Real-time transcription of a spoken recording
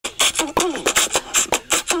Oh,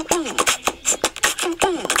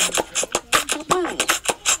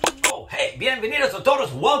 hey, bienvenidos a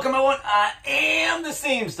todos. Welcome, everyone. I am the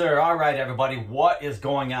Seamster. All right, everybody, what is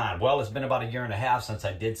going on? Well, it's been about 1.5 years since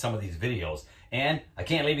I did some of these videos, and I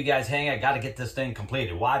can't leave you guys hanging. I got to get this thing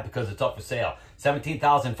completed. Why? Because it's up for sale.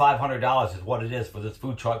 $17,500 is what it is for this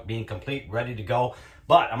food truck being complete, ready to go.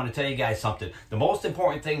 But I'm going to tell you guys something. The most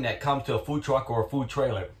important thing that comes to a food truck or a food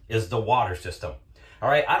trailer is the water system. All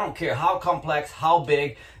right, I don't care how complex, how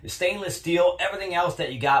big, stainless steel, everything else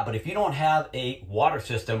that you got, but if you don't have a water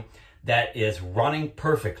system that is running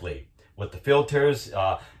perfectly with the filters,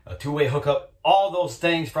 a two-way hookup, all those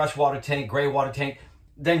things, fresh water tank, gray water tank,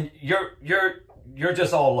 then you're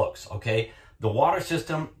just all looks, okay? The water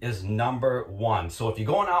system is #1. So if you're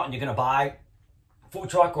going out and you're gonna buy a food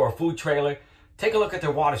truck or a food trailer, take a look at their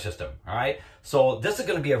water system, all right? So this is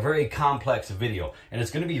gonna be a very complex video, and it's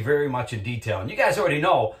gonna be very much in detail. And you guys already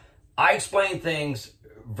know, I explain things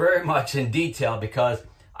very much in detail because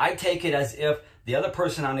I take it as if the other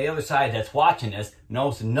person on the other side that's watching this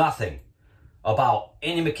knows nothing about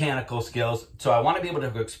any mechanical skills. So I wanna be able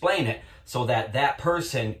to explain it so that that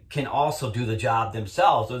person can also do the job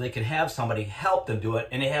themselves, or they can have somebody help them do it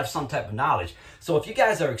and they have some type of knowledge. So if you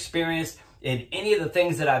guys are experienced in any of the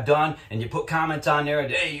things that I've done and you put comments on there,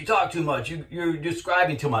 hey, you talk too much, you're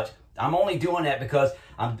describing too much. I'm only doing that because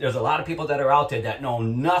there's a lot of people that are out there that know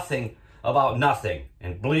nothing about nothing.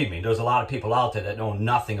 And believe me, there's a lot of people out there that know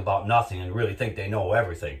nothing about nothing and really think they know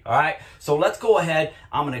everything. All right, so let's go ahead.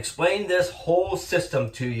 I'm going to explain this whole system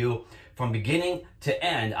to you from beginning to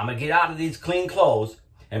end. I'm going to get out of these clean clothes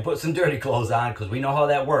and put some dirty clothes on because we know how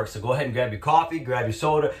that works. So go ahead and grab your coffee, grab your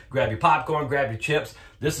soda, grab your popcorn, grab your chips.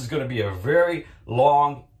 This is going to be a very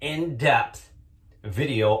long, in-depth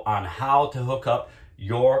video on how to hook up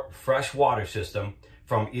your fresh water system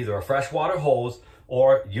from either a freshwater hose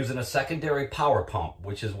or using a secondary power pump,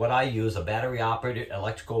 which is what I use, a battery-operated,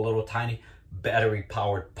 electrical, little tiny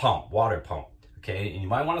battery-powered pump, water pump. Okay, and you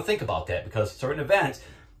might want to think about that because certain events,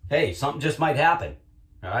 hey, something just might happen.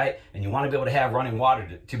 All right, and you want to be able to have running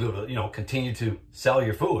water to be able to, you know, continue to sell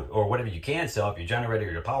your food or whatever you can sell if your generator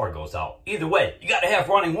or your power goes out. Either way, you got to have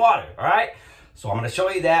running water. All right, so I'm going to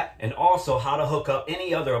show you that, and also how to hook up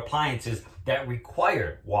any other appliances that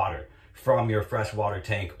require water from your freshwater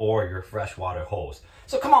tank or your freshwater hose.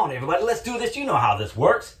 So come on, everybody, let's do this. You know how this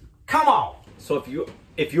works. Come on. So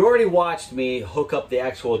if you already watched me hook up the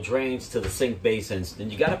actual drains to the sink basins,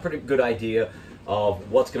 then you got a pretty good idea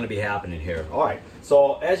of what's going to be happening here. All right,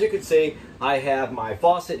 so as you can see, I have my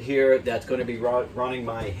faucet here that's going to be running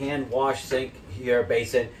my hand wash sink here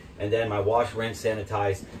basin, and then my wash, rinse,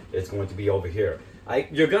 sanitize is going to be over here.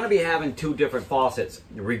 You're going to be having two different faucets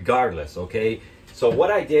regardless, okay? So what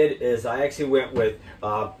I did is I actually went with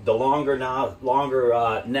the longer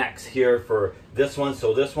necks here for this one,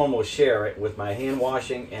 so this one will share it with my hand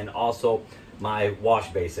washing and also my wash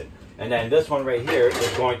basin. And then this one right here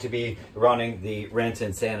is going to be running the rinse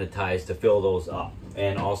and sanitize to fill those up,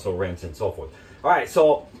 and also rinse and so forth. All right,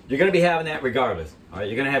 so you're going to be having that regardless. All right,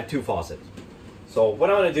 you're going to have two faucets. So what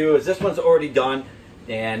I'm going to do is, this one's already done,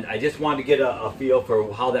 and I just wanted to get a feel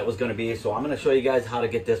for how that was going to be. So I'm going to show you guys how to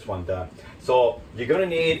get this one done. So you're going to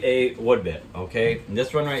need a wood bit, okay? And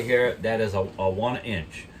this one right here, that is a 1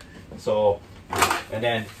 inch. So, and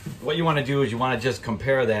then what you want to do is you want to just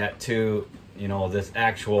compare that to, you know, this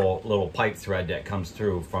actual little pipe thread that comes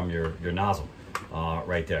through from your nozzle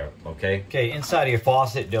right there, okay? Okay, inside of your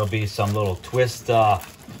faucet, there'll be some little twist,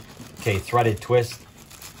 threaded twist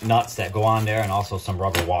nuts that go on there, and also some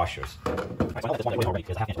rubber washers. Okay,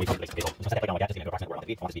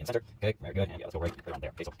 very good. And yeah, let's go right around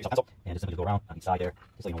there. Okay, so pencil, and just simply go around on each side there,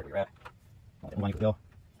 just so you know where you're at. One you can go.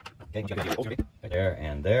 Okay, you got your right there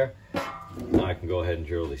and there. Now I can go ahead and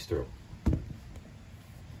drill these through.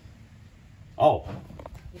 Oh,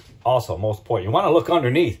 also, most important, you want to look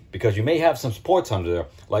underneath because you may have some supports under there,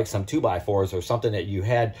 like some 2x4s or something that you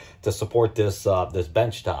had to support this this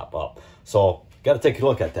bench top up. So, got to take a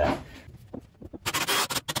look at that.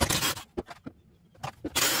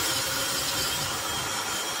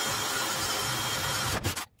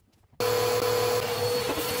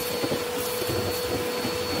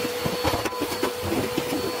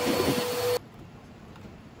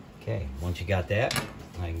 Okay, once you got that,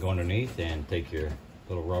 I can go underneath and take your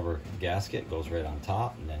little rubber gasket, goes right on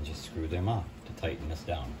top, and then just screw them on to tighten this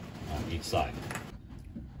down on each side.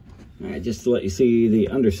 All right, just to let you see the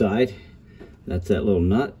underside, that's that little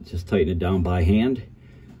nut. Just tighten it down by hand,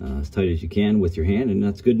 as tight as you can with your hand, and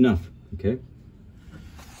that's good enough, okay?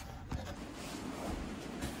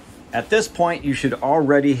 at this point, you should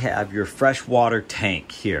already have your freshwater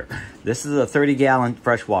tank here. This is a 30-gallon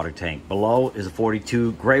freshwater tank. Below is a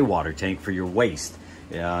 42 gray water tank for your waste.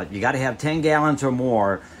 You got to have 10 gallons or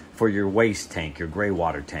more for your waste tank, your gray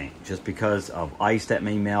water tank, just because of ice that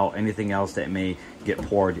may melt, anything else that may get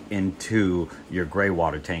poured into your gray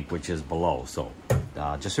water tank, which is below. So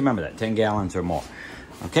just remember that, 10 gallons or more.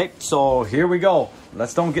 Okay, so here we go.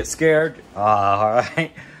 Let's don't get scared. All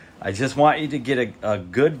right. I just want you to get a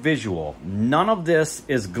good visual. None of this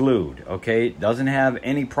is glued, okay? It doesn't have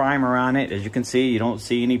any primer on it. As you can see, you don't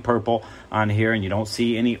see any purple on here, and you don't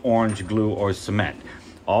see any orange glue or cement.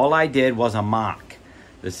 All I did was a mock.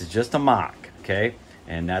 This is just a mock, okay?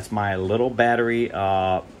 And that's my little battery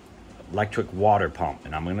electric water pump.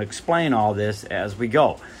 And I'm gonna explain all this as we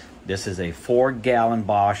go. This is a 4-gallon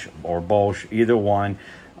Bosch or Bosch, either one,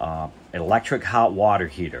 electric hot water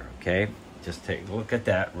heater, okay? Just take a look at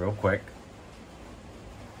that real quick.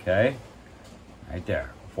 Okay, right there,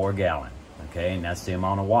 4-gallon. Okay, and that's the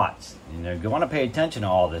amount of watts. And you want to pay attention to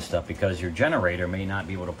all this stuff because your generator may not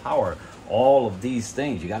be able to power all of these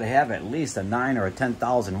things. You got to have at least a 9 or a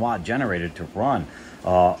 10,000 watt generator to run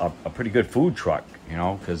a pretty good food truck. You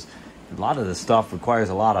know, because a lot of this stuff requires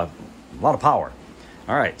a lot of power.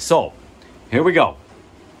 All right, so here we go.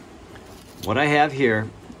 What I have here,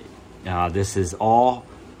 this is all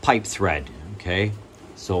pipe thread, okay?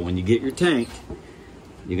 So when you get your tank,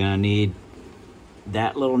 you're gonna need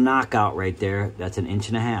that little knockout right there. That's 1.5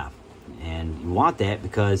 inches, and you want that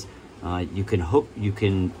because you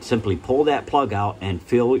can simply pull that plug out and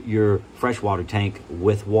fill your freshwater tank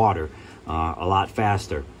with water a lot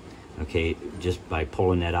faster, okay, just by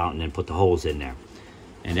pulling that out and then put the hose in there.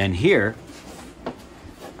 And then here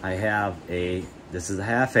I have this is a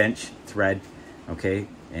 1/2 inch thread, okay,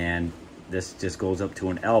 and this just goes up to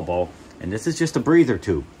an elbow, and this is just a breather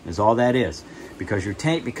tube, is all that is, because your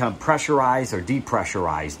tank becomes pressurized or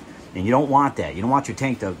depressurized, and you don't want that. You don't want your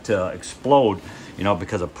tank to explode, you know,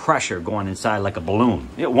 because of pressure going inside like a balloon.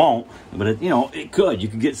 It won't, but it, you know, it could. You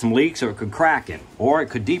could get some leaks, or it could crack it, or it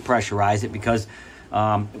could depressurize it because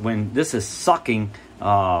when this is sucking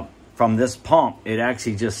from this pump, it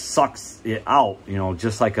actually just sucks it out, you know,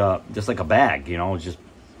 just like a bag, you know,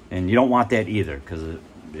 and you don't want that either because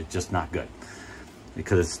it's just not good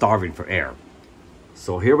because it's starving for air.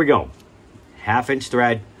 So here we go. 1/2 inch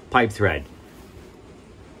thread, pipe thread.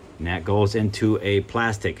 And that goes into a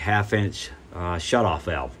plastic 1/2 inch shutoff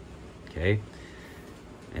valve. Okay.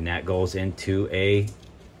 And that goes into a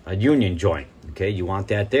union joint. Okay. You want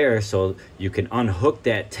that there so you can unhook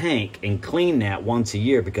that tank and clean that once a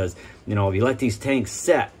year, because, you know, if you let these tanks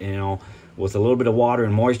set, you know, with a little bit of water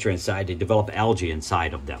and moisture inside, they develop algae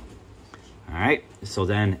inside of them. All right, so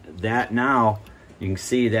then that, now you can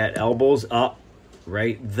see that elbow's up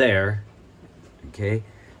right there, okay,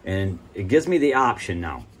 and it gives me the option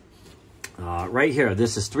now. Right here,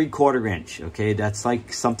 this is 3/4 inch, okay, that's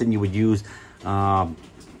like something you would use, I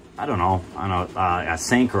don't know, on a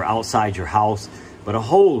sink or outside your house, but a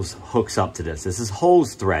hose hooks up to this. This is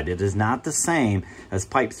hose thread. It is not the same as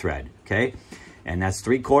pipe thread, okay, and that's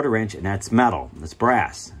 3/4 inch, and that's metal, that's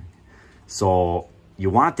brass. So you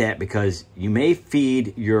want that because you may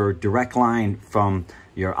feed your direct line from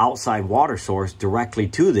your outside water source directly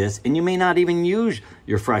to this, and you may not even use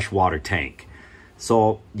your fresh water tank.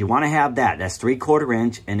 So you want to have that. That's 3/4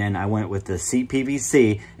 inch, and then I went with the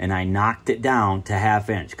CPVC, and I knocked it down to 1/2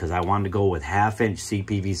 inch because I wanted to go with 1/2 inch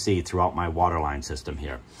CPVC throughout my water line system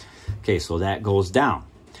here. Okay, so that goes down.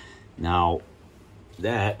 Now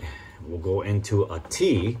that will go into a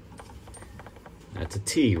T. That's a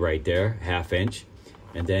T right there, 1/2 inch.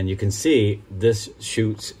 And then you can see this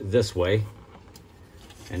shoots this way.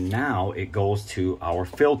 And now it goes to our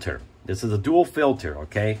filter. This is a dual filter,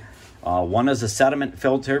 okay? One is a sediment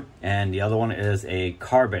filter, and the other one is a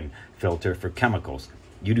carbon filter for chemicals.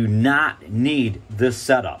 You do not need this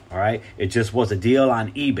setup, all right? It just was a deal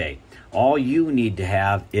on eBay. All you need to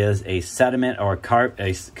have is a sediment or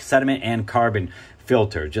a sediment and carbon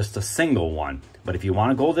filter, just a single one. But if you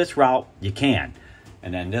want to go this route, you can.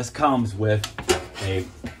 And then this comes with a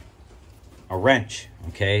wrench,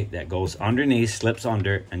 okay, that goes underneath, slips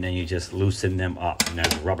under, and then you just loosen them up, and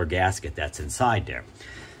there's a rubber gasket that's inside there.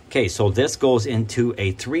 Okay, so this goes into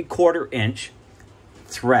a 3/4 inch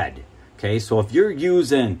thread. Okay, so if you're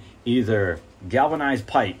using either galvanized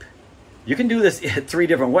pipe, you can do this 3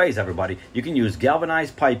 different ways, everybody. You can use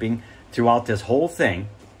galvanized piping throughout this whole thing,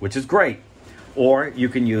 which is great. Or you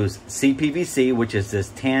can use CPVC, which is this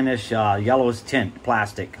tannish, yellowish tint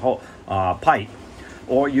plastic pipe.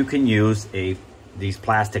 Or you can use these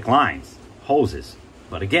plastic lines, hoses.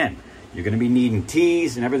 But again, you're going to be needing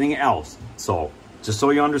T's and everything else. So just so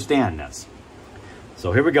you understand this.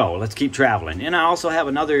 So here we go. Let's keep traveling. And I also have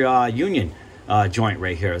another union joint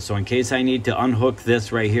right here. So in case I need to unhook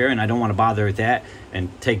this right here and I don't want to bother with that and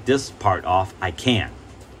take this part off, I can.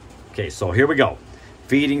 Okay, so here we go.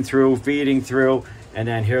 Feeding through. And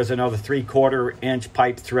then here's another 3/4 inch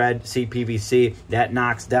pipe thread CPVC. That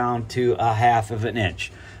knocks down to 1/2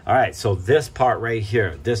 inch. All right, so this part right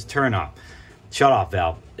here, this turn off, shut off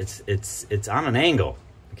valve, it's on an angle.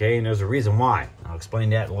 Okay, and there's a reason why. I'll explain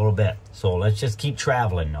that in a little bit. So let's just keep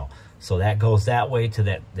traveling though. So that goes that way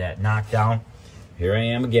to that knockdown. Here I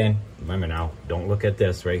am again. Remember now, don't look at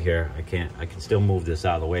this right here. I can still move this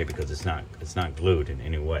out of the way because it's not glued in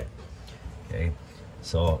any way. Okay,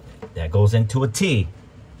 so that goes into a T.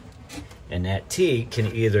 And that T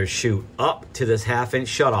can either shoot up to this 1/2 inch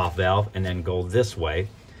shutoff valve and then go this way,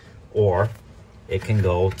 or it can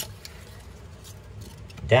go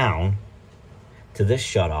down to this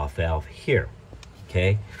shutoff valve here.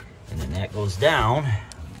 Okay, and then that goes down.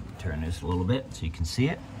 Turn this a little bit so you can see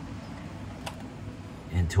it,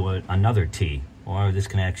 into another T, or this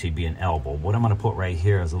can actually be an elbow. What I'm going to put right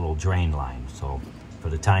here is a little drain line. So for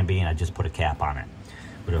the time being, I just put a cap on it,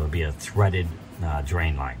 but it'll be a threaded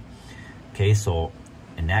drain line. Okay, so,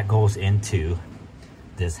 and that goes into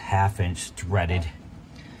this 1/2 inch threaded,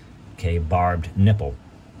 okay, barbed nipple.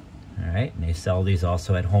 All right, and they sell these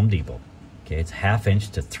also at Home Depot. Okay, it's 1/2 inch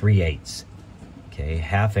to 3/8. Okay,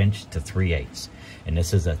 1/2 inch to 3/8. And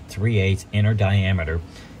this is a 3/8 inner diameter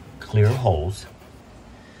clear hose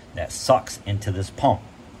that sucks into this pump.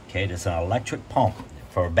 Okay, this is an electric pump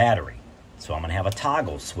for a battery. So I'm gonna have a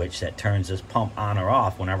toggle switch that turns this pump on or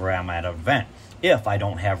off whenever I'm at an event, if I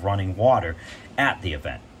don't have running water at the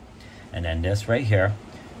event. And then this right here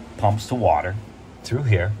pumps the water through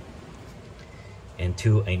here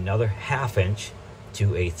into another 1/2 inch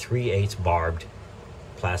to a 3/8 barbed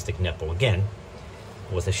plastic nipple, again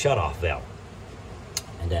with a shutoff valve.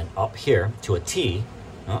 And then up here to a T,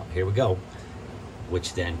 oh, here we go,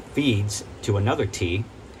 which then feeds to another T.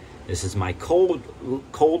 This is my cold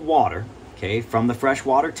water, okay, from the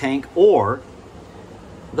freshwater tank or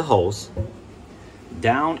the hose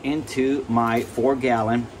down into my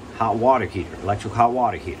 4-gallon hot water heater, electric hot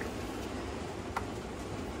water heater.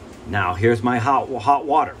 Now here's my hot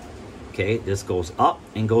water. Okay, this goes up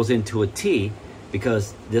and goes into a T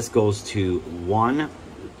because this goes to one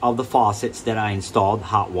of the faucets that I installed,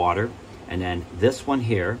 hot water, and then this one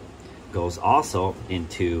here goes also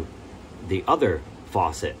into the other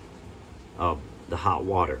faucet of the hot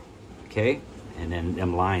water. Okay, and then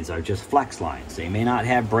them lines are just flex lines. They may not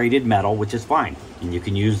have braided metal, which is fine, and you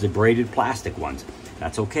can use the braided plastic ones.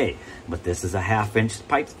 That's okay. But this is a 1/2 inch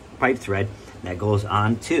pipe thread that goes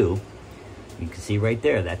on to, you can see right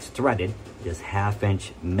there, that's threaded, this 1/2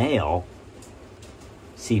 inch male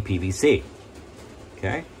CPVC.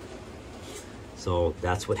 Okay, so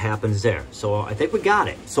that's what happens there. So I think we got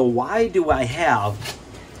it. So why do I have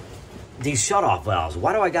these shutoff valves?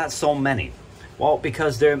 Why do I got so many? Well,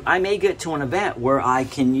 because I may get to an event where I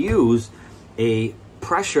can use a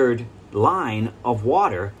pressured line of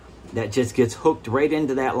water that just gets hooked right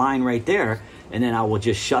into that line right there, and then I will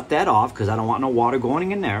just shut that off because I don't want no water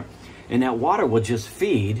going in there, and that water will just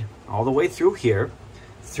feed all the way through here,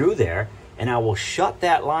 through there, and I will shut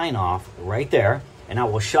that line off right there, and I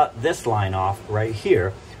will shut this line off right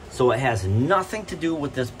here, so it has nothing to do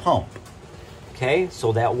with this pump. Okay,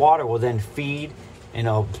 so that water will then feed, and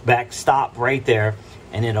it'll back stop right there,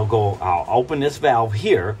 and it'll go, I'll open this valve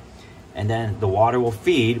here, and then the water will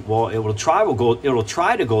feed. Well, it'll try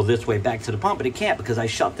to go this way back to the pump, but it can't because I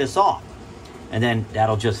shut this off. And then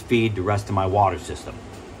that'll just feed the rest of my water system.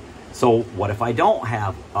 So what if I don't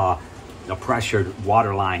have a pressured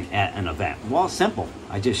water line at an event? Well, simple.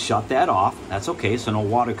 I just shut that off. That's okay, so no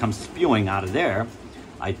water comes spewing out of there.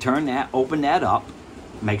 I turn that, open that up,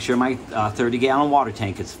 make sure my 30-gallon water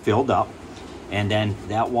tank is filled up, and then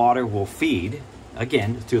that water will feed,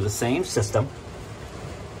 again, through the same system,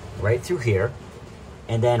 right through here.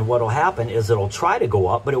 And then what'll happen is it'll try to go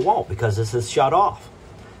up, but it won't because this is shut off.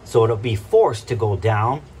 So it'll be forced to go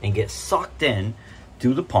down and get sucked in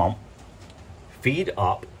through the pump, feed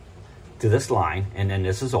up to this line, and then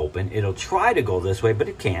this is open. It'll try to go this way, but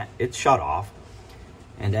it can't. It's shut off.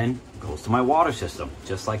 And then goes to my water system,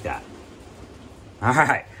 just like that. All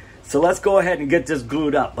right, so let's go ahead and get this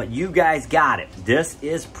glued up, but you guys got it. This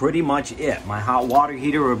is pretty much it. My hot water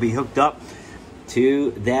heater will be hooked up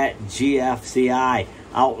to that GFCI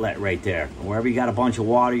outlet right there. Wherever you got a bunch of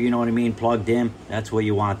water, you know what I mean, plugged in, that's where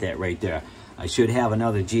you want that right there. I should have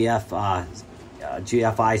another GFI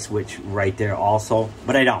switch right there also,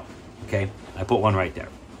 but I don't, okay? I put one right there,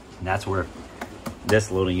 and that's where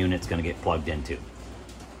this little unit's gonna get plugged into.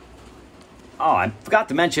 Oh, I forgot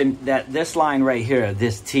to mention that this line right here,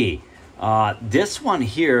 this T, this one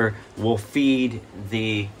here will feed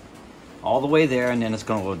the all the way there, and then it's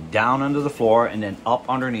going to go down under the floor and then up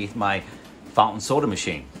underneath my fountain soda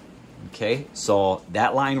machine. Okay, so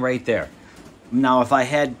that line right there. Now, if I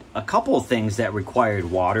had a couple of things that required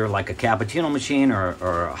water, like a cappuccino machine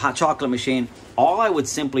or a hot chocolate machine, all I would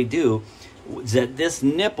simply do is that this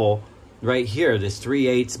nipple right here, this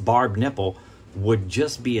 3/8 barbed nipple, would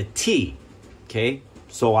just be a T. Okay,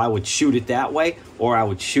 so I would shoot it that way, or I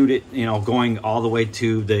would shoot it, you know, going all the way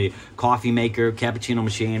to the coffee maker, cappuccino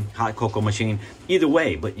machine, hot cocoa machine, either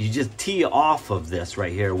way. But you just tee off of this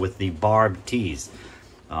right here with the barbed tees,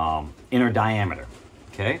 inner diameter.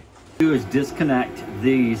 Okay, what I do is disconnect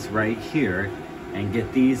these right here and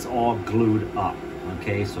get these all glued up.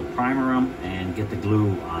 Okay, so primer them and get the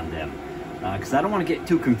glue on them. Because I don't want to get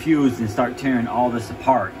too confused and start tearing all this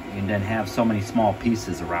apart and then have so many small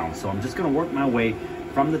pieces around. So I'm just going to work my way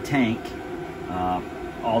from the tank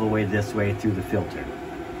all the way this way through the filter.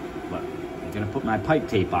 But I'm going to put my pipe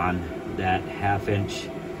tape on that 1/2 inch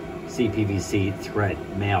CPVC thread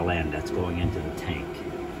male end that's going into the tank.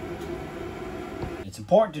 It's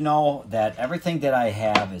important to know that everything that I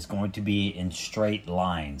have is going to be in straight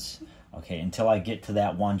lines. Okay, until I get to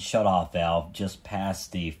that one shutoff valve just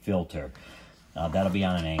past the filter. That'll be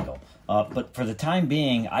on an angle. But for the time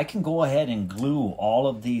being, I can go ahead and glue all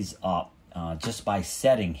of these up just by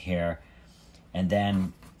setting here. And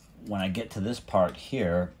then when I get to this part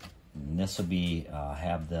here, this will be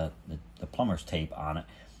have the plumber's tape on it.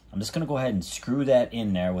 I'm just going to go ahead and screw that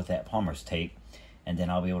in there with that plumber's tape. And then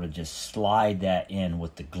I'll be able to just slide that in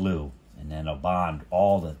with the glue. And then I'll bond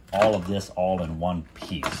all of this all in one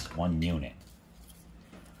piece, one unit.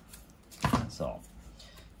 So,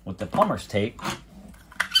 with the plumber's tape,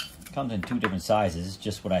 it comes in 2 different sizes. It's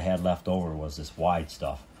just what I had left over was this wide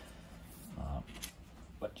stuff.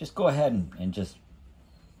 But just go ahead and just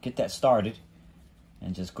get that started,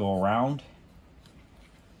 and just go around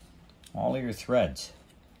all of your threads.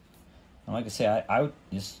 And like I say, I would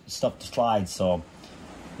just stuff the slides, so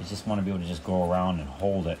you just want to be able to just go around and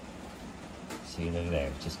hold it. See,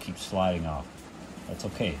 there, just keep sliding off. That's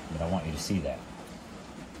okay, but I want you to see that.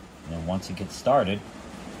 And then once it gets started,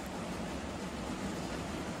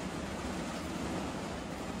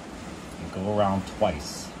 you go around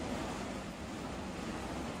twice.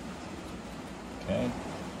 Okay,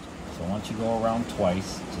 so once you go around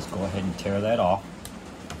twice, just go ahead and tear that off,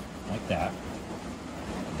 like that.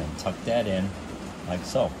 And then tuck that in, like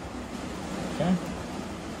so. Okay,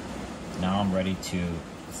 now I'm ready to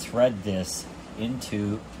thread this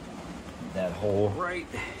into that hole right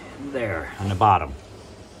there on the bottom.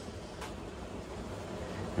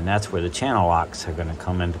 And that's where the channel locks are going to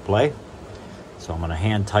come into play. So I'm going to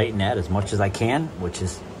hand tighten that as much as I can, which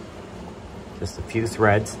is just a few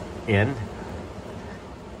threads in.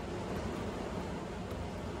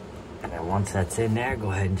 And then once that's in there,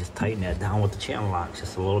 go ahead and just tighten that down with the channel locks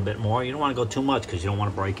just a little bit more. You don't want to go too much because you don't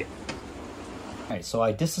want to break it. Alright, so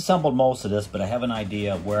I disassembled most of this, but I have an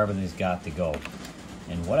idea of where everything's got to go.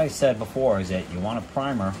 And what I said before is that you want a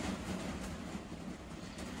primer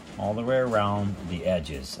all the way around the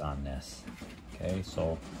edges on this. Okay,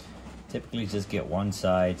 so typically just get one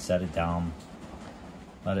side, set it down,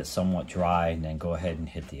 let it somewhat dry, and then go ahead and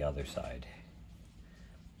hit the other side.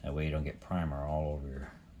 That way you don't get primer all over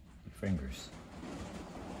your fingers.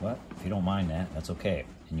 But if you don't mind that, that's okay.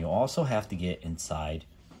 And you also have to get inside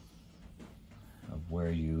of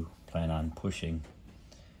where you plan on pushing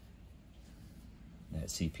that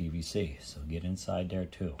CPVC. So get inside there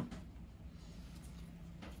too.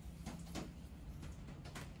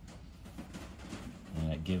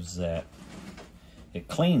 And it gives that, it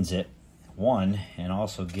cleans it, one, and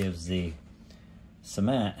also gives the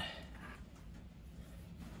cement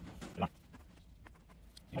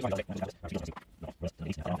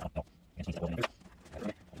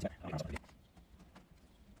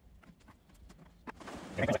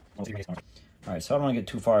Alright, so I don't want to get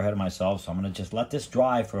too far ahead of myself, so I'm going to just let this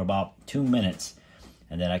dry for about 2 minutes,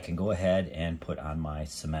 and then I can go ahead and put on my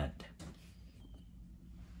cement.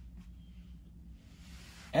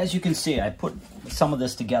 As you can see, I put some of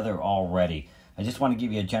this together already. I just want to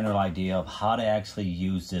give you a general idea of how to actually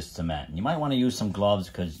use this cement. And you might want to use some gloves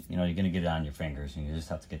because, you know, you're going to get it on your fingers and you just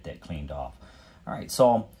have to get that cleaned off. All right,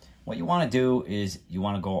 so what you want to do is you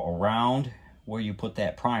want to go around where you put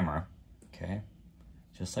that primer, okay,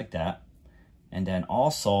 just like that. And then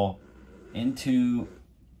also into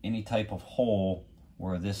any type of hole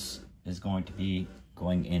where this is going to be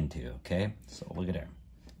going into, okay? So look at there.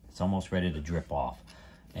 It's almost ready to drip off.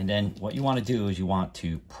 And then what you want to do is you want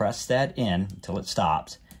to press that in until it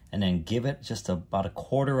stops, and then give it just about a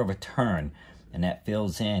quarter of a turn, and that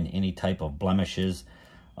fills in any type of blemishes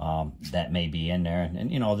that may be in there.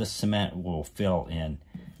 And you know, this cement will fill in.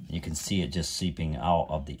 You can see it just seeping out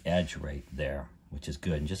of the edge right there, which is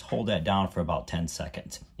good. And just hold that down for about 10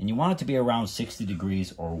 seconds. And you want it to be around 60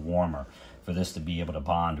 degrees or warmer for this to be able to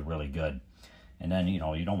bond really good. And then, you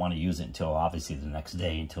know, you don't want to use it until obviously the next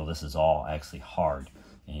day, until this is all actually hard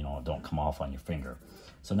and, you know, it don't come off on your finger.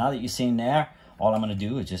 So now that you've seen there, all I'm going to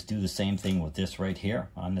do is just do the same thing with this right here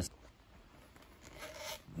on this.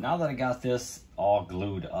 Now that I got this all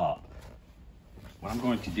glued up, what I'm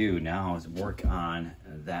going to do now is work on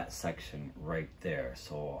that section right there.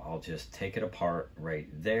 So I'll just take it apart right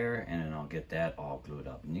there, and then I'll get that all glued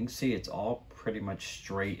up. And you can see it's all pretty much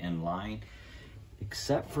straight in line,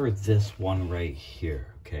 except for this one right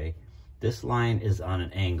here, okay? This line is on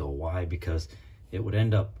an angle. Why? Because it would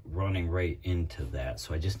end up running right into that.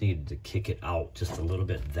 So I just needed to kick it out just a little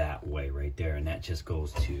bit that way right there, and that just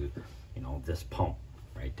goes to, you know, this pump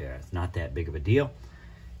right there. It's not that big of a deal.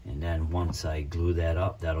 And then once I glue that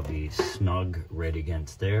up, that'll be snug right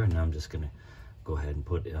against there. And I'm just gonna go ahead and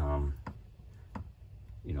put, you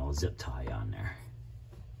know, a zip tie on there.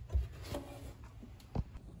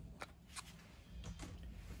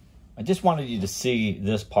 I just wanted you to see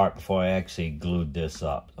this part before I actually glued this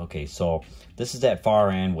up. Okay, so this is that far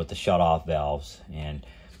end with the shut-off valves. And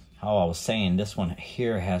how I was saying, this one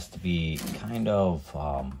here has to be kind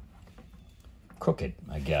of crooked,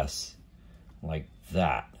 I guess, like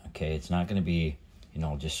that. Okay, it's not going to be, you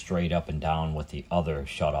know, just straight up and down with the other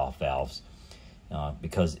shut-off valves,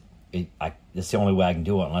 because it's the only way I can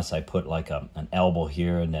do it, unless I put like an elbow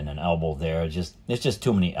here and then an elbow there. It's just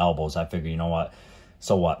too many elbows. I figure, you know what?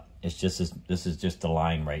 So what? It's just this is just the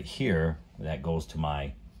line right here that goes to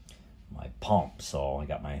my pump. So I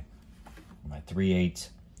got my 3/8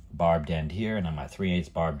 barbed end here, and then my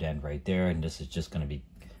 3/8 barbed end right there, and this is just going to be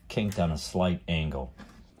kinked on a slight angle.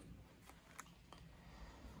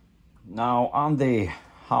 Now on the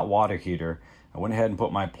hot water heater, I went ahead and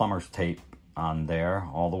put my plumber's tape on there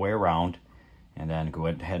all the way around, and then go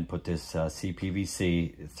ahead and put this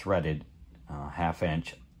CPVC threaded 1/2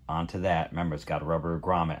 inch onto that. Remember, it's got a rubber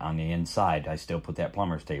grommet on the inside. I still put that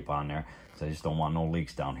plumber's tape on there because I just don't want no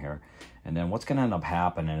leaks down here. And then what's going to end up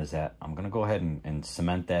happening is that I'm going to go ahead and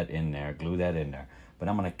cement that in there, glue that in there. But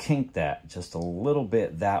I'm going to kink that just a little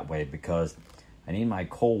bit that way, because I need my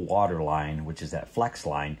cold water line, which is that flex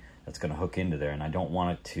line, that's going to hook into there, and I don't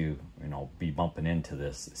want it to, you know, be bumping into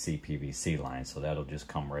this CPVC line. So that'll just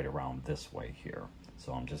come right around this way here.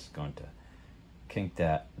 So I'm just going to kink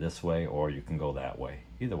that this way, or you can go that way,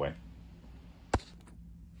 either way.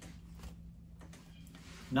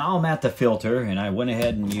 Now I'm at the filter, and I went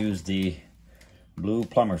ahead and used the blue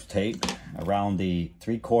plumber's tape around the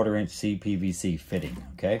 3/4 inch CPVC fitting,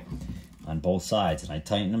 okay, on both sides, and I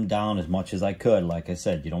tightened them down as much as I could. Like I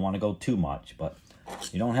said, you don't want to go too much, but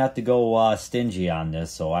you don't have to go stingy on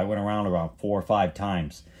this. So I went around 4 or 5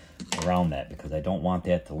 times around that, because I don't want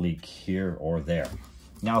that to leak here or there.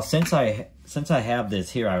 Now, since I have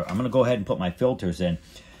this here, I'm going to go ahead and put my filters in.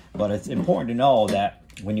 But it's important to know that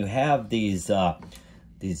when you have these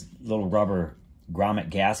little rubber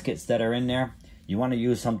grommet gaskets that are in there, you want to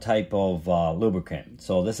use some type of lubricant.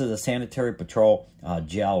 So this is a Sanitary Patrol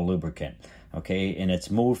gel lubricant. Okay, and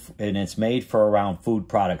it's made for around food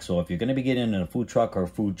products. So if you're going to be getting in a food truck or a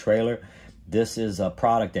food trailer, this is a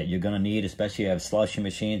product that you're going to need, especially if you have slushy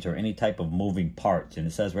machines or any type of moving parts. And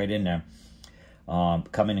it says right in there,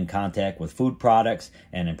 coming in contact with food products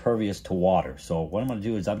and impervious to water. So what I'm going to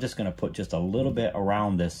do is I'm just going to put just a little bit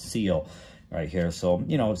around this seal right here. So,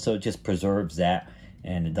 you know, so it just preserves that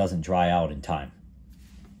and it doesn't dry out in time.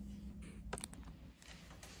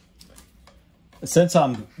 Since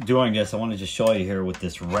I'm doing this, I want to just show you here with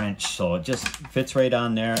this wrench. So it just fits right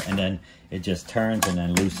on there, and then it just turns and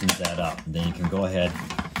then loosens that up. And then you can go ahead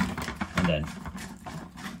and then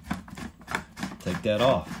take that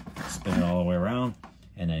off, spin it all the way around,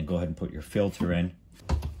 and then go ahead and put your filter in.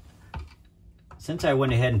 Since I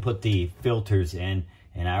went ahead and put the filters in,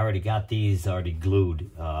 and I already got these already glued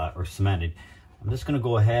or cemented, I'm just going to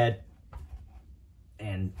go ahead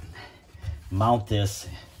and mount this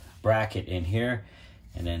bracket in here,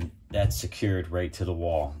 and then that's secured right to the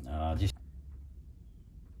wall.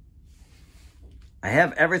 I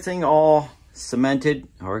have everything all cemented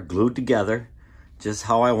or glued together just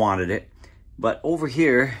how I wanted it, but over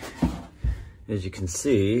here, as you can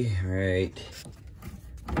see, right,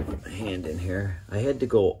 put my hand in here, I had to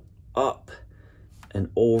go up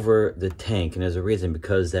and over the tank, and there's a reason,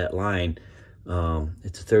 because that line,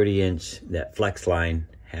 it's a 30 inch, that flex line,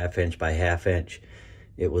 1/2 inch by 1/2 inch,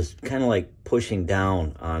 it was kind of like pushing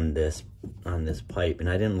down on this pipe, and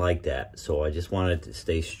I didn't like that, so I just wanted it to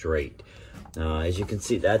stay straight. As you can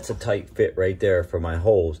see, that's a tight fit right there for my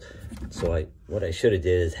holes. So what I should have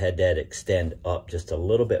did is had that extend up just a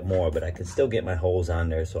little bit more, but I can still get my holes on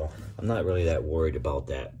there, so I'm not really that worried about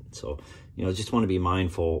that. So, you know, just want to be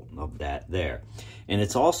mindful of that there. And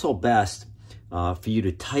it's also best for you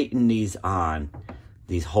to tighten these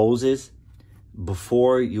hoses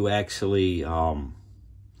before you actually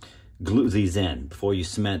glue these in, before you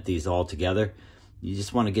cement these all together. You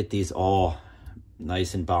just want to get these all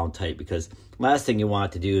nice and bound tight, because last thing you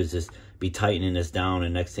want to do is just be tightening this down,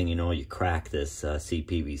 and next thing you know, you crack this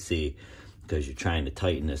CPVC because you're trying to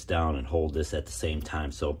tighten this down and hold this at the same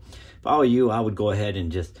time. So if I were you, I would go ahead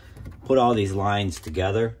and just put all these lines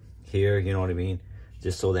together here, you know what I mean?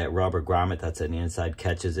 Just so that rubber grommet that's on the inside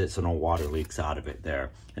catches it, so no water leaks out of it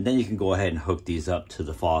there. And then you can go ahead and hook these up to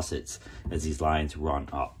the faucets as these lines run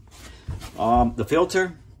up. The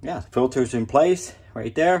filter, yeah, the filter's in place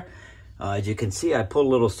right there. As you can see, I put a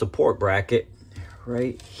little support bracket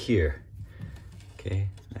right here. Okay,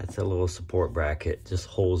 that's a little support bracket. Just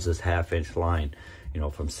holds this 1/2-inch line, you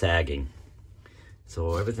know, from sagging.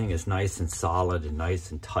 So everything is nice and solid and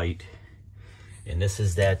nice and tight. And this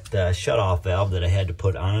is that shutoff valve that I had to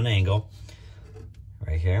put on an angle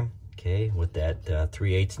right here. Okay, with that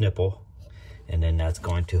 3/8 nipple. And then that's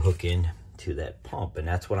going to hook in to that pump. And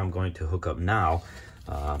that's what I'm going to hook up now.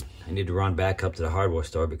 I need to run back up to the hardware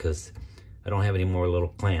store because I don't have any more little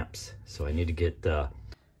clamps. So I need to get,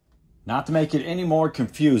 not to make it any more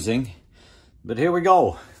confusing, but here we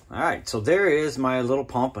go. All right, so there is my little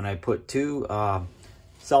pump, and I put two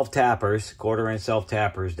self-tappers, 1/4-inch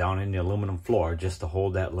self-tappers down in the aluminum floor just to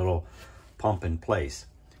hold that little pump in place.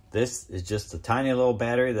 This is just a tiny little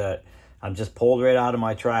battery that I'm just pulled right out of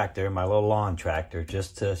my tractor, my little lawn tractor,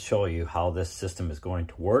 just to show you how this system is going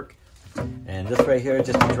to work. And this right here is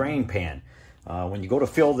just a drain pan. When you go to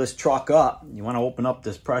fill this truck up, you want to open up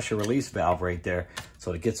this pressure release valve right there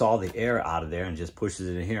so it gets all the air out of there and just pushes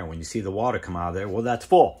it in here. And when you see the water come out of there, well, that's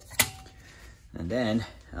full. And then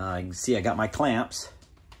you can see I got my clamps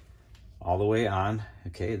all the way on,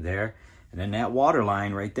 okay, there. And then that water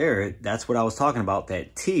line right there, that's what I was talking about,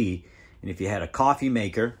 that T. And if you had a coffee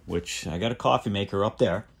maker, which I got a coffee maker up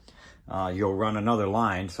there, you'll run another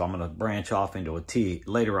line. So I'm going to branch off into a T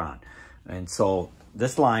later on. And so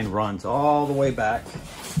this line runs all the way back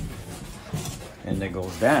and then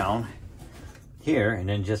goes down here and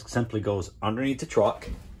then just simply goes underneath the truck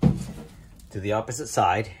to the opposite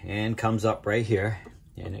side and comes up right here,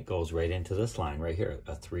 and it goes right into this line right here,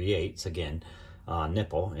 a 3/8 again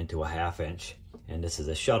nipple into a 1/2-inch. And this is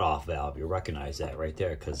a shut-off valve. You recognize that right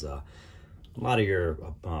there because a lot of your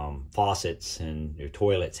faucets and your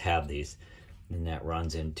toilets have these, and that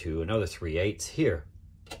runs into another 3/8 here.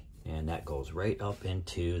 And that goes right up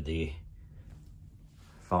into the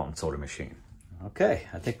fountain soda machine. Okay,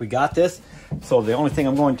 I think we got this. So the only thing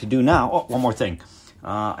I'm going to do now, oh, one more thing.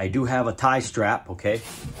 I do have a tie strap, okay,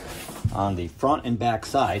 on the front and back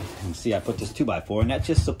side. You can see I put this 2x4, and that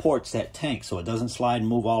just supports that tank so it doesn't slide and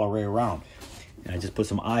move all the way around. And I just put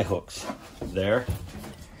some eye hooks there.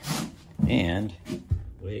 And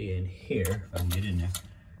way in here, if I can get in there.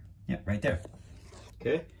 Yeah, right there.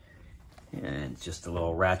 Okay. And just a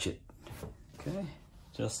little ratchet, okay,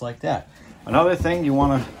 just like that. Another thing you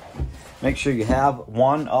want to make sure you have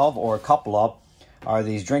one of or a couple of are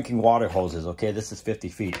these drinking water hoses, okay? This is 50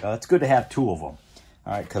 feet. It's good to have 2 of them, all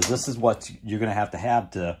right, because this is what you're going to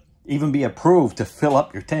have to even be approved to fill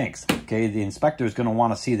up your tanks, okay? The inspector is going to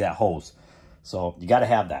want to see that hose, so you got to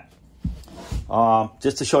have that.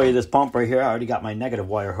 Just to show you this pump right here, I already got my negative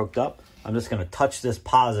wire hooked up. I'm just going to touch this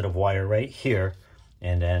positive wire right here,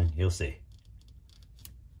 and then you'll see.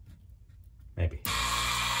 Maybe.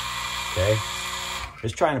 Okay.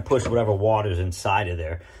 Just trying to push whatever water's inside of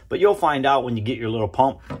there. But you'll find out when you get your little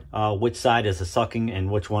pump which side is the sucking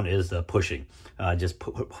and which one is the pushing. Just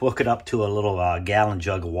hook it up to a little gallon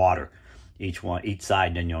jug of water, each side,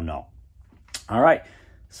 and then you'll know. All right.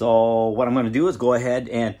 So what I'm going to do is go ahead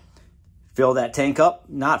and fill that tank up.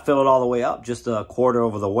 Not fill it all the way up, just a 1/4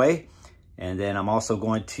 over the way. And then I'm also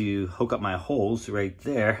going to hook up my hose right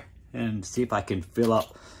there and see if I can fill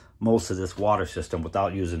up most of this water system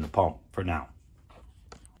without using the pump for now.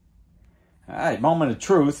 All right, moment of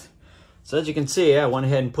truth. So as you can see, I went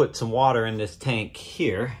ahead and put some water in this tank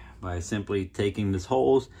here by simply taking this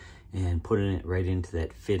hose and putting it right into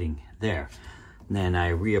that fitting there. And then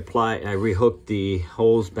I rehooked the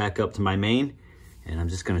hose back up to my main, and I'm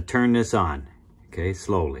just gonna turn this on, okay,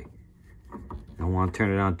 slowly. Don't want to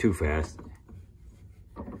turn it on too fast.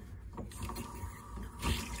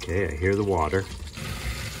 Okay, I hear the water.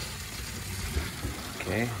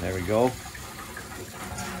 Okay, there we go. You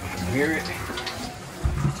can hear it.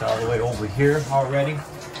 It's all the way over here already.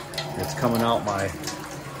 It's coming out my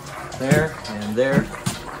there and there.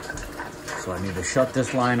 So I need to shut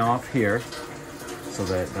this line off here so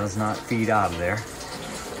that it does not feed out of there.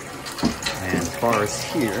 And as far as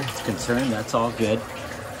here is concerned, that's all good.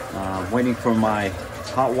 I'm waiting for my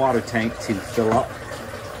hot water tank to fill up.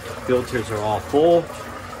 Filters are all full.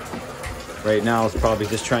 Right now it's probably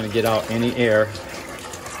just trying to get out any air.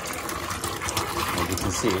 As you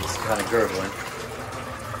can see, it's kind of gurgling.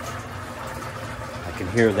 I can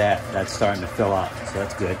hear that. That's starting to fill up, so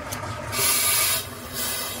that's good.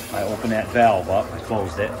 I opened that valve up. I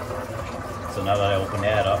closed it. So now that I open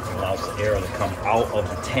that up, it allows the air to come out of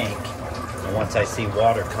the tank. And once I see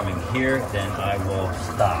water coming here, then I will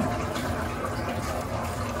stop.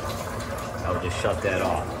 I'll just shut that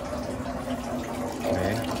off.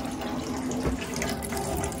 Okay.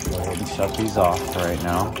 Go ahead and shut these off right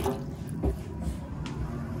now.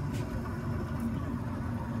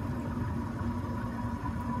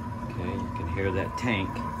 Okay, you can hear that tank.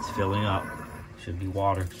 It's filling up. Should be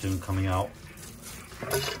water soon coming out.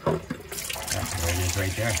 Yeah, there it is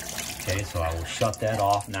right there. Okay, so I will shut that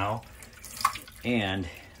off now. And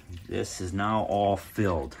this is now all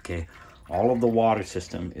filled, okay? All of the water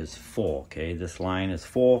system is full, okay? This line is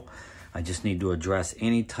full. I just need to address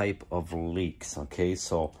any type of leaks, okay?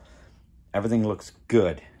 So everything looks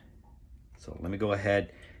good. So let me go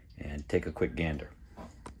ahead and take a quick gander.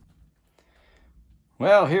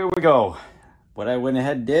 Well, here we go. What I went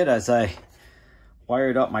ahead and did is I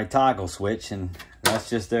wired up my toggle switch, and that's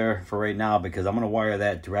just there for right now because I'm going to wire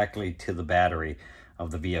that directly to the battery of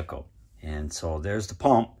the vehicle. And so there's the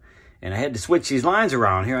pump, and I had to switch these lines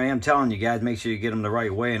around. Here I am telling you guys, make sure you get them the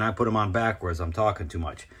right way, and I put them on backwards. I'm talking too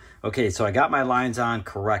much. Okay, so I got my lines on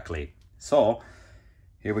correctly. So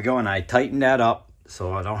here we go, and I tightened that up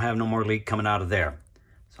so I don't have no more leak coming out of there.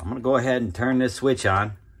 So I'm going to go ahead and turn this switch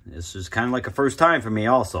on. This is kind of like a first time for me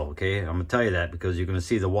also, okay? I'm going to tell you that because you're going to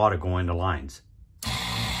see the water go into lines. Okay,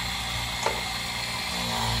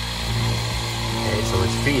 so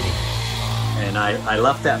it's feeding. And I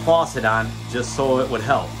left that faucet on just so it would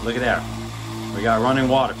help. Look at that. We got running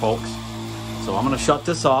water, folks. So I'm going to shut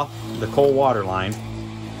this off, the cold water line,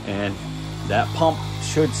 and that pump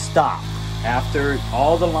should stop after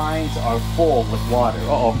all the lines are full with water.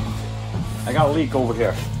 Uh-oh. I got a leak over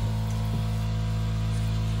here.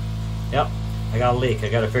 Yep, I got a leak. I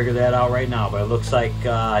got to figure that out right now, but it looks like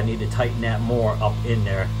I need to tighten that more up in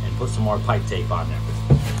there and put some more pipe tape on there.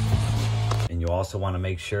 And you also want to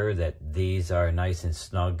make sure that these are nice and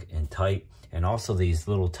snug and tight. And also these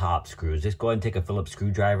little top screws. Just go ahead and take a Phillips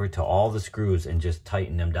screwdriver to all the screws and just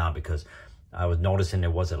tighten them down, because I was noticing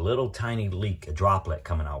there was a little tiny leak, a droplet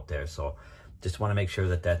coming out there. So just want to make sure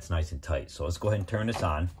that that's nice and tight. So let's go ahead and turn this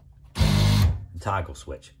on. Toggle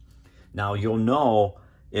switch. Now you'll know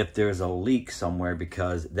if there's a leak somewhere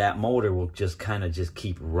because that motor will just kind of just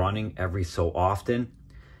keep running every so often.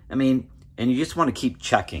 I mean, and you just want to keep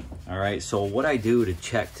checking, all right? So what I do to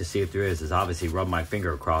check to see if there is obviously rub my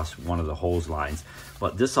finger across one of the hose lines.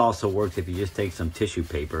 But this also works if you just take some tissue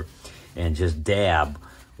paper and just dab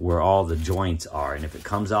where all the joints are. And if it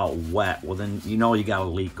comes out wet, well then you know you got a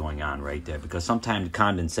leak going on right there, because sometimes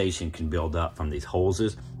condensation can build up from these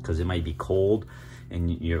hoses because it might be cold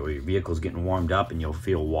and your vehicle's getting warmed up and you'll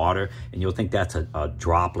feel water and you'll think that's a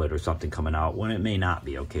droplet or something coming out when it may not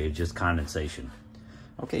be, okay? It's just condensation.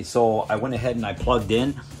 Okay, so I went ahead and I plugged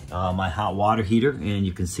in my hot water heater, and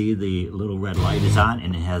you can see the little red light is on,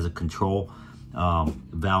 and it has a control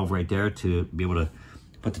valve right there to be able to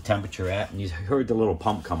put the temperature at. And you heard the little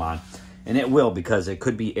pump come on, and it will, because it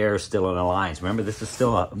could be air still in the lines. Remember, this is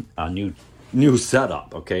still a new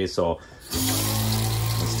setup, okay? So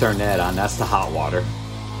let's turn that on. That's the hot water,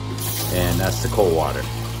 and that's the cold water,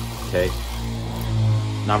 okay?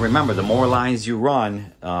 Now remember, the more lines you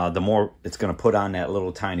run, the more it's going to put on that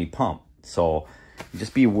little tiny pump. So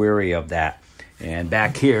just be wary of that. And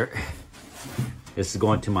back here, this is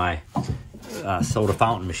going to my soda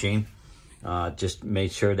fountain machine. Just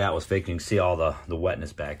made sure that was fixed. You can see all the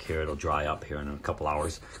wetness back here. It'll dry up here in a couple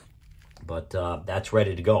hours. But that's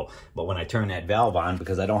ready to go. But when I turn that valve on,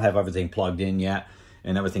 because I don't have everything plugged in yet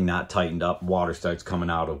and everything not tightened up, water starts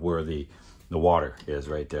coming out of where the water is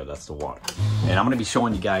right there. That's the water. And I'm going to be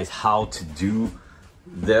showing you guys how to do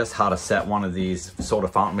this, how to set one of these soda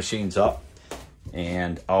fountain machines up,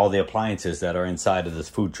 and all the appliances that are inside of this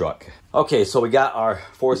food truck. Okay, so we got our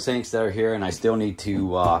 4 sinks that are here, and I still need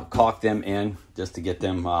to caulk them in just to get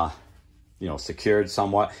them you know, secured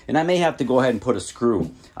somewhat. And I may have to go ahead and put a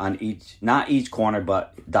screw on each, not each corner,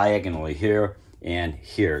 but diagonally here and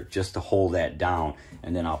here just to hold that down,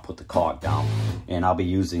 and then I'll put the caulk down, and I'll be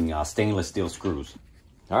using stainless steel screws.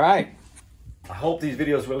 All right. I hope these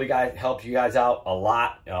videos really help you guys out a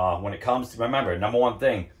lot when it comes to, remember, number one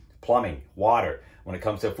thing, plumbing, water. When it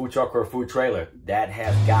comes to a food truck or a food trailer, that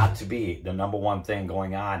has got to be the number one thing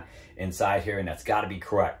going on inside here, and that's got to be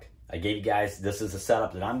correct. I gave you guys, this is a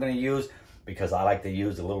setup that I'm going to use because I like to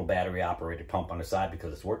use a little battery operated pump on the side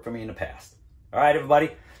because it's worked for me in the past. All right,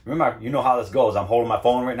 everybody. Remember, you know how this goes. I'm holding my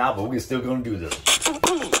phone right now, but we're still going to do this.